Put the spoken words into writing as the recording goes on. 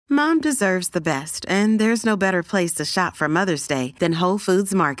Mom deserves the best, and there's no better place to shop for Mother's Day than Whole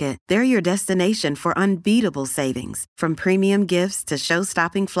Foods Market. They're your destination for unbeatable savings, from premium gifts to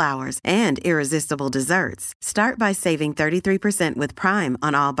show-stopping flowers and irresistible desserts. Start by saving 33% with Prime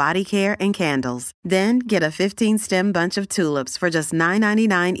on all body care and candles. Then get a 15-stem bunch of tulips for just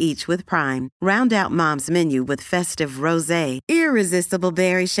 $9.99 each with Prime. Round out Mom's menu with festive rosé, irresistible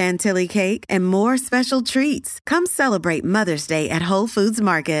berry chantilly cake, and more special treats. Come celebrate Mother's Day at Whole Foods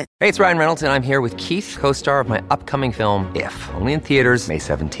Market. Hey, it's Ryan Reynolds, and I'm here with Keith, co-star of my upcoming film, If, only in theaters May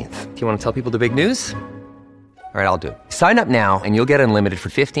 17th. Do you want to tell people the big news? All right, I'll do it. Sign up now and you'll get unlimited for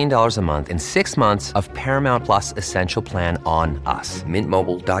 $15 a month and 6 months of Paramount Plus Essential Plan on us.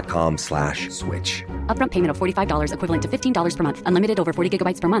 MintMobile.com/switch. Upfront payment of $45 equivalent to $15 per month. Unlimited over 40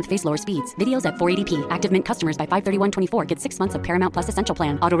 gigabytes per month. Face lower speeds. Videos at 480p. Active Mint customers by 531.24 get 6 months of Paramount Plus Essential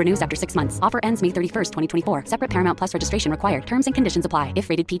Plan. Auto renews after 6 months. Offer ends May 31st, 2024. Separate Paramount Plus registration required. Terms and conditions apply if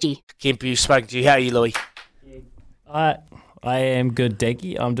rated PG. Kemp, you've spoken to you. How are you, Louis? I am good,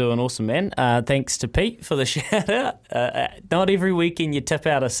 Daggy. I'm doing awesome, man. Thanks to Pete for the shout out. Not every weekend you tip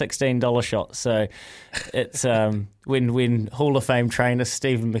out a $16 shot. So it's when Hall of Fame trainer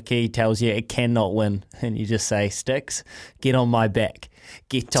Stephen McKee tells you it cannot win, and you just say, Sticks, get on my back.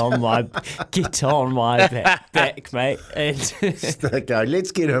 Get on my back, mate. Okay,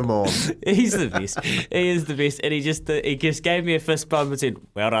 let's get him on. He's the best. He is the best, and he just gave me a fist bump and said,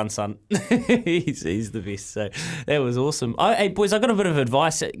 "Well done, son." he's the best. So that was awesome. Hey boys, I got a bit of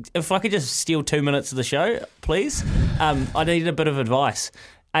advice. If I could just steal 2 minutes of the show, please. I need a bit of advice.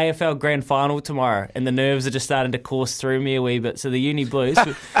 AFL Grand Final tomorrow, and the nerves are just starting to course through me a wee bit. So the Uni Blues,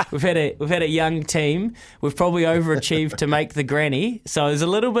 we've had a young team. We've probably overachieved to make the granny. So there's a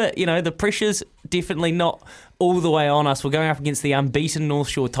little bit, the pressure's definitely not all the way on us. We're going up against the unbeaten North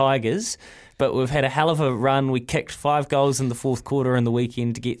Shore Tigers, but we've had a hell of a run. We kicked 5 goals in the fourth quarter in the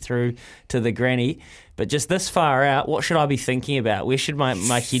weekend to get through to the granny. But just this far out, what should I be thinking about? Where should my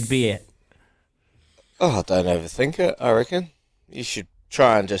head be at? Oh, don't overthink it, I reckon. You should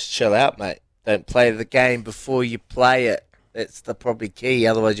try and just chill out, mate. Don't play the game before you play it. That's the probably key.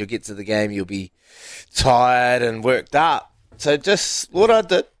 Otherwise, you'll get to the game, you'll be tired and worked up. So just what I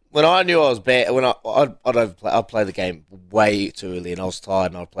did when I knew I was bad, I'd play the game way too early, and I was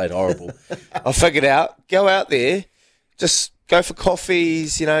tired and I played horrible. I figured out, go out there, just go for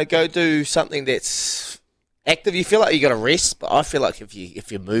coffees. Go do something that's active. You feel like you got to rest, but I feel like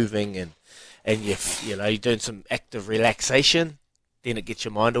if you're moving and you're doing some active relaxation, then it gets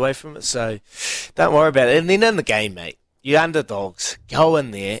your mind away from it. So don't worry about it. And then in the game, mate, you underdogs, go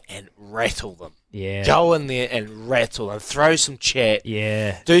in there and rattle them. Yeah. Go in there and rattle them. Throw some chat.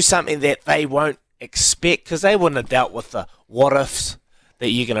 Yeah. Do something that they won't expect, because they wouldn't have dealt with the what-ifs that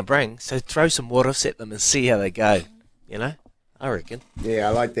you're going to bring. So throw some what-ifs at them and see how they go. I reckon. Yeah,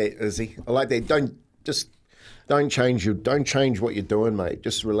 I like that, Izzy. I like that. Don't change what you're doing, mate.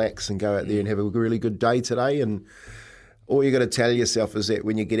 Just relax and go out there and have a really good day today. And all you got to tell yourself is that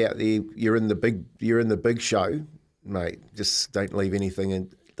when you get out there, you're in the big show, mate. Just don't leave anything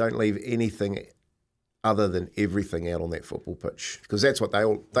other than everything out on that football pitch, because that's what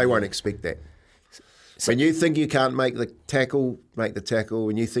they won't expect that. When you think you can't make the tackle, make the tackle.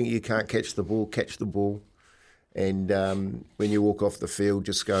 When you think you can't catch the ball, catch the ball. And when you walk off the field,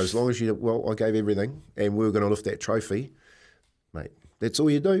 just go, as long as I gave everything and we were going to lift that trophy, mate. That's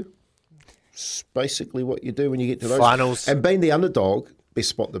all you do. It's basically what you do when you get to those finals. And being the underdog, best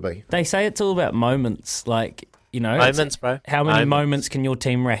spot to be. They say it's all about moments, moments, bro. How many moments can your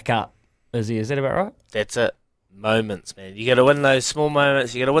team rack up? Is that about right? That's it. Moments, man. You got to win those small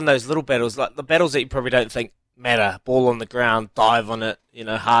moments. You got to win those little battles, like the battles that you probably don't think matter. Ball on the ground, dive on it.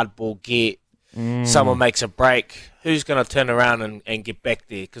 Hard ball get. Someone makes a break. Who's going to turn around and get back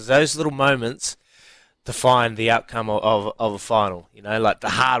there? Because those little moments define the outcome of a final. Like the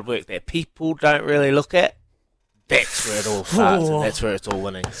hard work that people don't really look at. That's where it all starts, and that's where it's all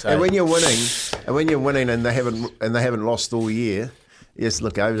winning. So. And when you're winning, and they haven't lost all year, you just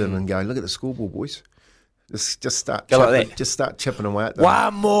look over them and go, look at the scoreboard, boys. Just start chipping away at them.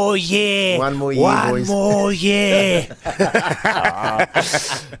 One more year, boys. More year.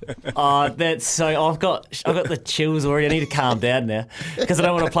 That's so. I've got the chills already. I need to calm down now because I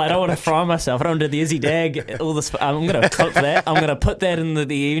don't want to play. I don't want to fry myself. I don't want to do the Izzy Dag. All this. I'm going to clip that. I'm going to put that in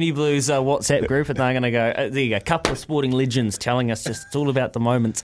the Uni Blues WhatsApp group, and I'm going to go. There you go. A couple of sporting legends telling us just it's all about the moments.